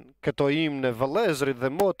shkruajnë këto himne vëllezërit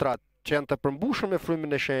dhe motrat që janë të përmbushur me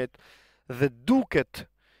frymën e shenjtë dhe duket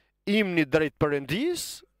himni drejt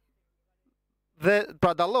Perëndis, dhe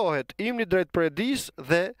pra dallohet himni drejt Perëndis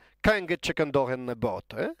dhe këngët që këndohen në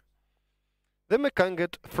botë, dhe me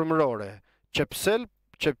këngët frymërore, që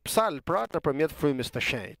psal pra nëpërmjet frymës të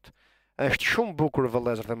shenjtë. Është shumë bukur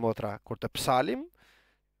vëllezër dhe motra kur të psalim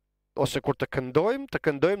ose kur të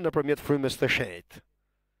këndojmë nëpërmjet frymës të shenjtë.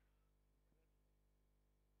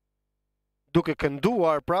 Duke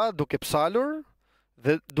kënduar pra, duke psalur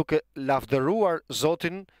dhe duke lavdëruar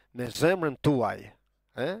Zotin me zemrën tuaj.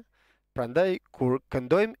 Prandaj kur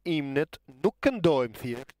këndojmë himnet, nuk këndojmë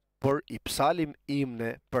thjesht, por i psalim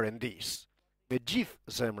himne Perëndis me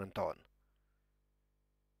gjithë zemrën tonë.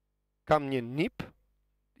 Kam një nip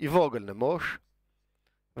i vogël në mosh,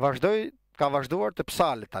 ka vazhduar të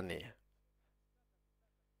psale tani.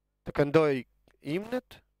 Të këndoj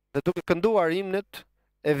himnet dhe duke kënduar himnet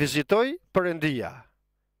e vizitoj Perëndia.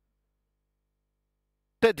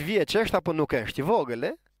 8 vjeç është apo nuk është i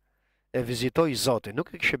vogël, e vizitoj Zotin,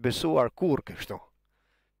 nuk e kishte besuar kur kështu.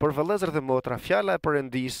 Por vëllezër dhe motra, fjala e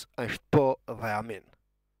Perëndis është po dhe amin.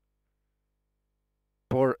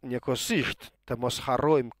 Por njëkohësisht të mos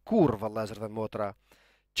harrojmë kur, vëllezër dhe motra,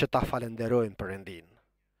 që ta falenderojmë Perëndin.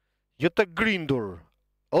 Jo të grindur,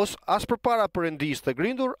 as përpara Perëndis të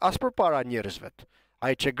grindur, as përpara njerëzve.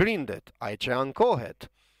 Ai që grindet, ai që ankohet,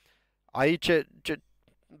 ai që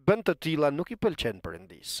bën të tilla nuk i pëlqen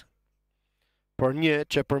Perëndis. Por një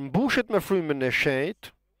që përmbushet me frymën e shenjtë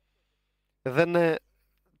dhe në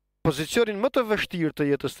pozicionin më të vështirë të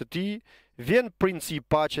jetës të tij, vjen princi i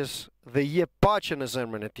paqes dhe i jep paqe në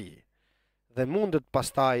zemrën e tij. Dhe mundet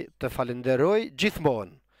pastaj të falenderoj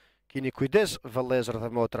gjithmonë. Keni kujdes vëllezër dhe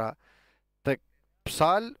motra, tek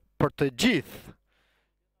psal për të gjithë,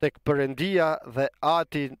 tek Perëndia dhe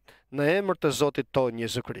Ati në emër të Zotit tonë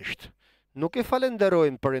Jezu Krisht. Nuk e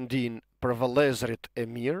falenderojmë Perëndin për vëllezërit e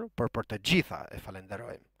mirë, por për të gjitha e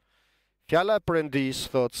falenderojmë. Fjala e Perëndis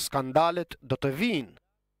thot skandalet do të vinë.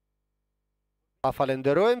 A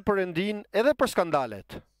falenderojmë Perëndin edhe për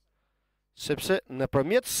skandalet, sepse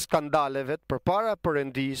nëpërmjet skandaleve përpara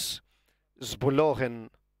Perëndis zbulohen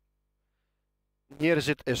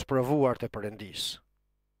njerëzit e sprovuar të Perëndis.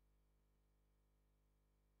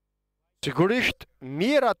 Sigurisht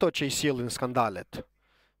mirë ato që i sjellin skandalet.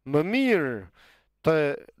 Më mirë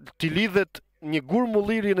të lidhet një gur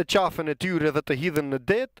mulliri në qafën e tyre dhe të hidhen në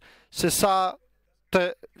det, se sa të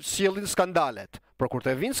sjellin skandalet. Por kur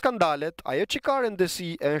të vinë skandalet, ajo që ka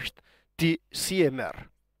rëndësi është ti si e merr.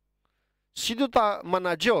 Si do ta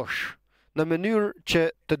menaxhosh në mënyrë që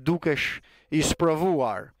të dukesh i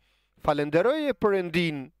sprovuar. Falenderoje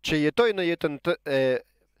Perëndin që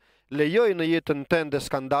lejoj në jetën tënde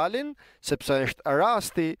skandalin, sepse është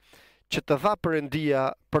rasti që të dha Perëndia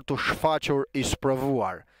për të shfaqur i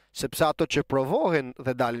sprovuar, sepse ato që provohen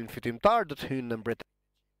dhe dalin fitimtar do të hyjnë në mbretëri.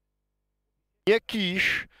 Një kish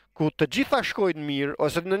ku të gjitha shkojnë mirë,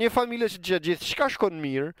 ose në një familje që gjithçka shkon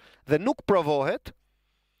mirë dhe nuk provohet,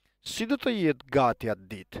 si do të jetë gati atë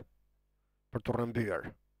ditë për të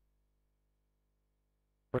rrëmbyer.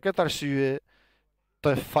 Për këtë arsye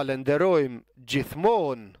të falenderojmë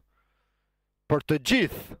gjithmonë për të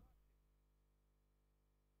gjithë,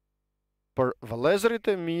 për vëllezërit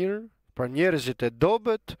e mirë, për njerëzit e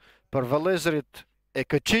dobët, për vëllezërit e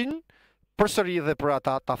këqij, përsëri dhe për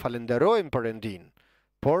ata ta falenderojmë Perëndin,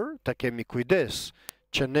 por të kemi kujdes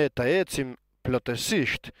që ne të ecim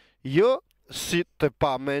plotësisht, jo si të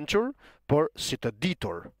pa mençur, por si të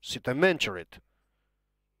ditur, si të mençurit.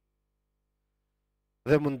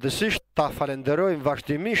 Dhe mundësisht ta falenderojmë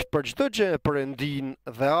vazhdimisht për çdo gjë e Perëndin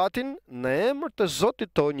dhe Atin në emër të Zotit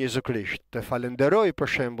tonë Jezu Krisht. Të falenderoj për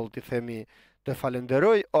shembull, ti themi, të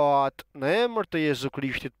falenderoj o At në emër të Jezu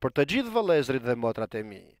Krishtit për të gjithë vëllezërit dhe motrat e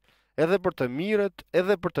mi, edhe për të mirët,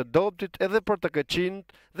 edhe për të dobtit, edhe për të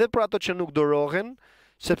këqinjt, dhe për ato që nuk durohen,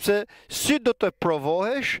 sepse si do të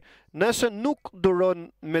provohesh nëse nuk duron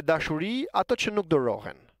me dashuri ato që nuk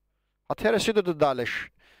durohen. Atëherë si do të dalesh?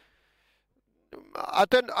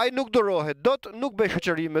 Atë ai nuk durohet, nuk bëj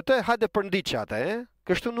shoqëri me të, hajde përndiq atë,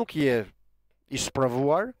 kështu nuk je i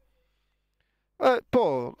sprovuar. Po,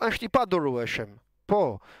 është i padurueshëm.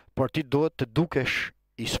 Po, por ti duhet të dukesh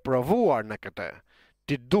i sprovuar në këtë.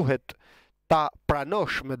 Ti duhet ta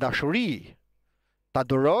pranosh me dashuri, ta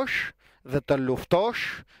durosh dhe të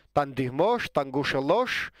luftosh, ta ndihmosh, ta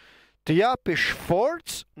ngushëllosh, të japish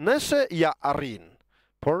forcë nëse ja arrin.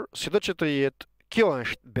 Por sido që të jetë, kjo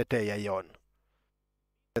është betejë jonë.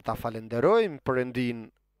 Dhe ta falenderojmë Perëndin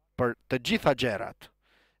për të gjitha gjërat.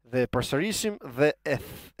 Dhe përsërisim dhe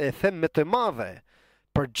e them me të madhe,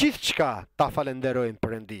 për gjithçka ta falenderojmë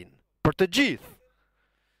Perëndin, për të gjithë.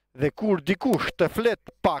 Dhe kur dikush të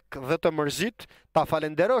flet pak dhe të mërzit, ta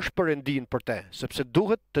falenderosh Perëndin për te, sepse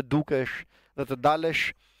duhet të dukesh dhe të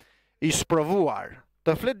dalesh i sprovuar,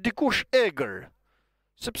 të flet dikush egër,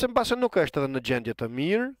 sepse mbase nuk është edhe në gjendje të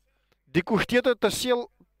mirë, dikush tjetër të sjell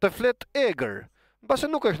të flet egër, mbase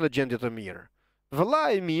nuk është në gjendje të mirë. Vëlla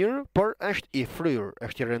i mirë, por është i fryrë,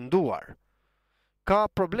 është i rënduar. Ka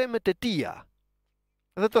problemet e tia,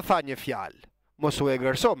 dhe të tha një fjalë, mos u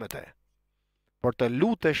egërso me te, por të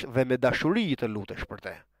lutesh dhe me dashuri të lutesh për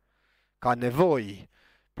te. Ka nevojë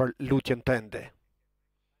për lutjen tënde.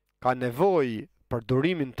 Ka nevojë për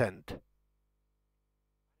durimin tënd.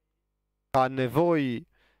 Ka nevojë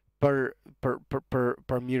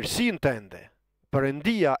për mirësinë tënde.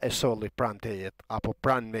 Perëndia e solli pranë tejet apo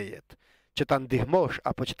pranë mejet, që ta ndihmosh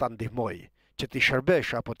apo që ta ndihmoj, që ti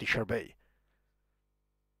shërbesh apo ti shërbej.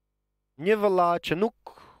 Një vëlla që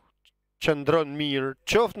nuk qëndron mirë,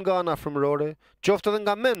 qoftë nga ana fëmërore, qoftë edhe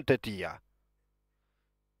nga mendët e tija,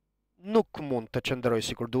 nuk mund të qëndroj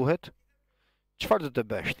si kur duhet. Çfarë do të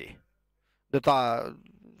bësh ti? Do ta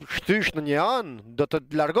shtysh në një anë? Do të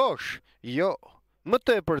largosh? Jo, më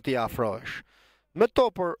tepër ti afrohesh.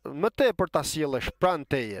 Më tepër ta sjellësh pranë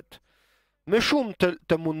tejet. Më shumë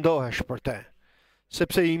të mundohesh për te,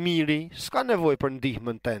 sepse i miri s'ka nevojë për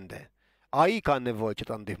ndihmën tënde. Ai ka nevojë që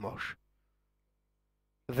ta ndihmosh.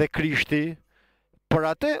 Dhe Krishti për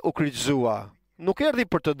atë u kryqëzua, nuk erdhi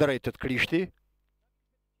për të drejtët Krishti.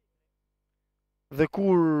 Dhe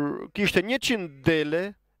kur kishte 100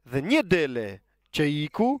 dele dhe një dele që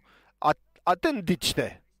iku, atë ndiqte.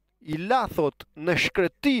 I la thot në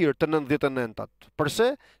shkretir të 99-tat.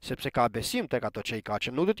 Përse? Sepse ka besim tek ato që i ka,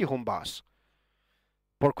 që nuk do t'i humbas.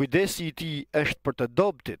 Por kujdesi i tij është për të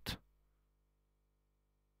dobtit.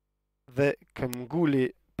 Dhe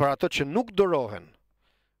këmbguli për ato që nuk durohen.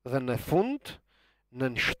 Dhe në fund,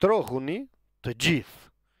 në nështrohuni të gjithë.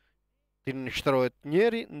 Ti nështrohet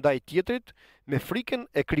njeri ndaj tjetrit me frikën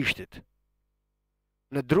e Krishtit.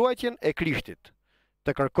 Në druajtjen e Krishtit.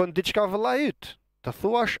 Të kërkon diçka vëlla yt, të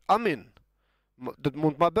thuash amin. Mund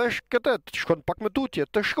të ma bësh këtë, të shkon pak me tutje,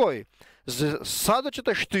 të shkoj. Sa do që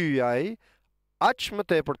të shtyj ai, aq më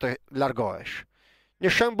tepër të largohesh. Një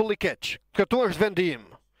shembull i keq. Këtu është vendi im.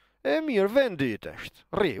 E mirë, vendi yt është.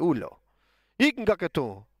 Rri, ulo. Ik nga këtu,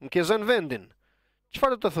 në ke zënë vendin.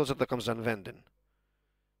 Çfarë do të thotë se të kam zënë vendin?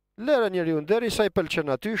 Lëre njeriu derisa i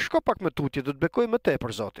pëlqen aty, shko pak me tutje, do të bekoj më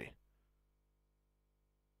tepër Zoti.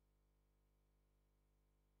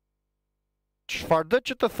 Çfarë do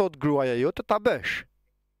që të thotë gruaja jote ta bësh?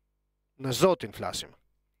 Në Zotin flasim.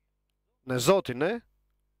 Në Zotin, e?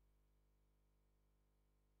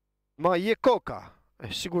 Ma je koka,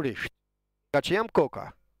 sigurisht. Nga që jam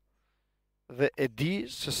koka. Dhe e di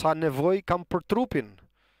se sa nevoj kam për trupin.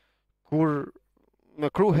 Kur me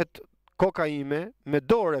kruhet koka ime, me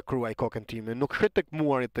dorë e kruaj kokën time, nuk shet tek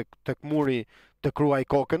muari, tek muri të kruaj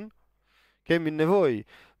kokën. Kemi nevoj.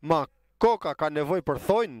 Ma koka ka nevoj për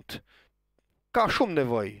thonjt, ka shumë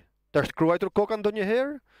nevoj. Të është kruajtur koka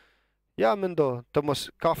ndonjëherë? Ja mendo, të mos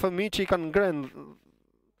ka fëmijë që i kanë ngrenë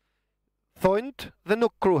thonjt dhe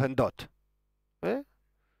nuk kruhen dot.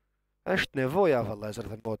 Është nevoja, vëllezër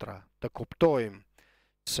dhe motra, të kuptojmë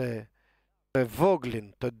se të voglin,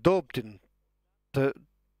 të dobtin,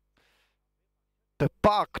 të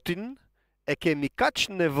paktin e kemi kaq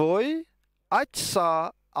nevojë aq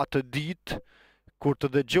sa atë ditë kur të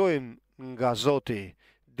dëgjojmë nga Zoti,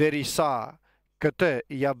 derisa këtë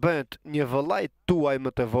ja bënt një vëllait tuaj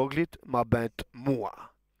më të voglit, ma bënt mua.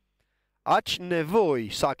 Aq nevojë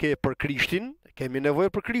sa ke për Krishtin, kemi nevojë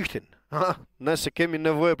për Krishtin. Nëse kemi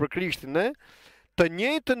nevojë për Krishtin, të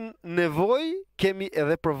njëjtën nevojë kemi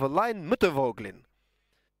edhe për vëllain më të voglin.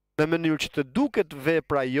 Në mënyrë që të duket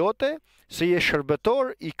vepra jote se je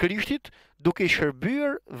shërbetor i Krishtit, duke i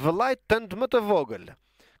shërbyer vëllait tënd më të vogël.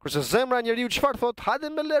 Kurse zemra e njeriu çfarë thot?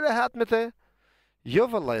 Hajde me lere hat me te. Jo,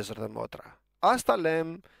 vëllezër dhe motra. As ta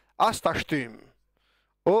lëm, as ta shtym.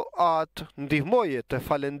 O atë ndihmoje të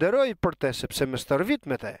falenderoj për te sepse më stërvit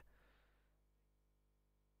me te.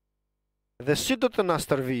 Dhe si do të na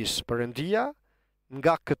stërvis Perëndia,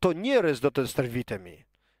 nga këto njerëz do të stërvitemi,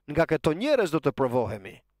 nga këto njerëz do të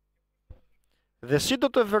provohemi. Dhe si do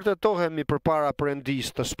të vërtetohemi përpara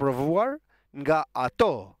Perëndisë të sprovuar, nga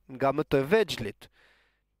ato, nga më të vegjlit,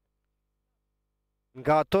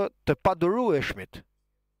 nga ato të padurueshmit.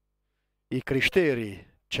 I krishteri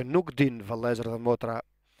që nuk din, vëllezër dhe motra,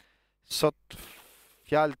 sot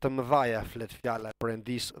fjalë të mëdhaja flet fjala e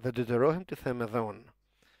Perëndisë dhe detyrohem të them edhe unë.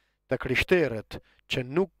 Të krishterët që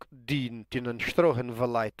nuk din të nënshtrohen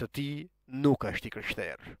vëllait të tij, nuk është i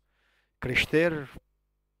krishter. Krishter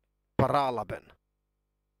paralla ben.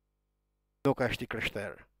 Nuk është i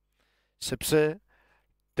krishter. Sepse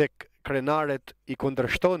tek krenaret i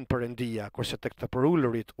kundërshton Perëndia, kurse tek të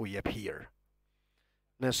përullurit u jep hir.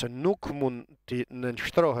 Nëse nuk mund të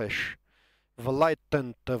nënshtrohesh vëllait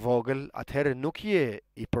tënd të vogël, atëherë nuk je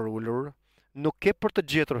i përullur, nuk ke për të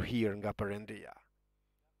gjetur hir nga Perëndia.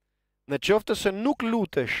 Në qoftë se nuk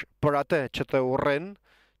lutesh për atë që të urren,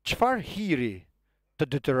 çfarë hiri të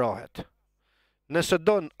detyrohet? Nëse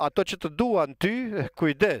don ato që të duan ty,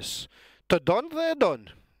 kujdes, të don dhe e don.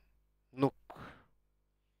 Nuk.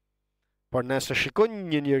 Por nëse shikon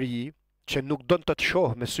një njeri që nuk don të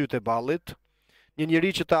shohë me sytë e ballit, një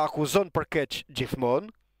njeri që të akuzon për keq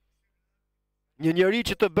gjithmonë, një njeri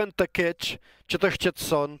që të bën të keq, që të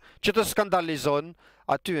shqetëson, që të skandalizon,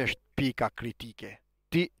 aty është pika kritike.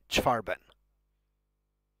 Ti çfarë bën?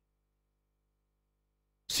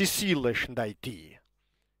 Si sillesh ndaj tij?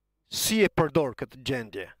 Si e përdor këtë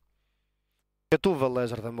gjendje? Këtu,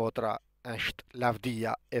 vëllezër dhe motra, është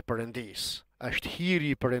lavdia e Perëndisë, është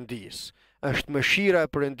hiri i Perëndisë, është mëshira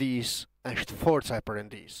e Perëndisë, është forca e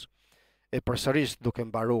Perëndisë. E përsëris duke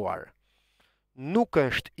mbaruar, nuk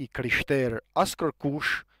është i krishterë as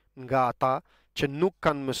kërkush nga ata që nuk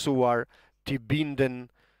kanë mësuar t'i binden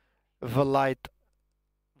vëllait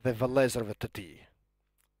dhe vëllezërve të tij.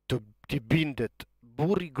 T'i bindet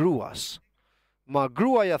burri gruas. Ma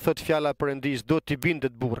gruaja, thot fjala e Perëndisë, do t'i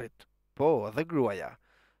bindet burrit. Po, edhe gruaja.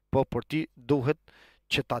 Po, por ti duhet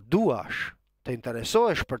që ta duash, të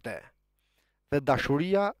interesohesh për te. Dhe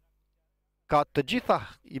dashuria ka të gjitha,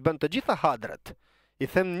 i bën të gjitha hadret. I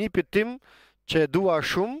them nipit tim që e dua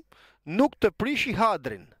shumë, nuk të prishi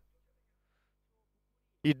hadrin.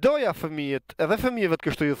 I doja fëmijët, edhe fëmijëve të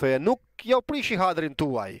kështu ju thoja, nuk ja u prishi hadrin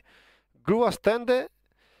tuaj. Gruas tënde,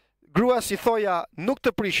 gruas i thoja, nuk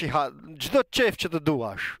të prishi hadrin, çdo qef që të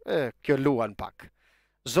duash. Kjo luan pak.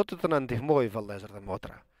 Zoti të na ndihmoj, vëllezër dhe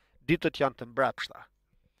motra. Ditët janë të mbrapshta.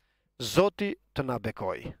 Zoti të na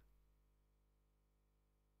bekoj.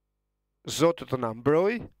 Zoti të na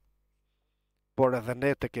mbroj, por edhe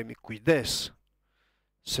ne të kemi kujdes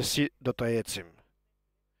se si do të ecim.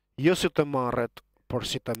 Jo si të marret, por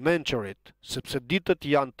si të mençurit, sepse ditët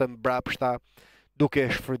janë të mbrapshta, duke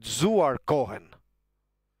shfrytzuar kohën,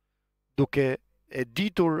 duke e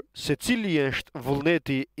ditur se cili është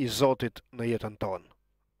vullneti i Zotit në jetën tonë.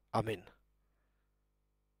 Amin.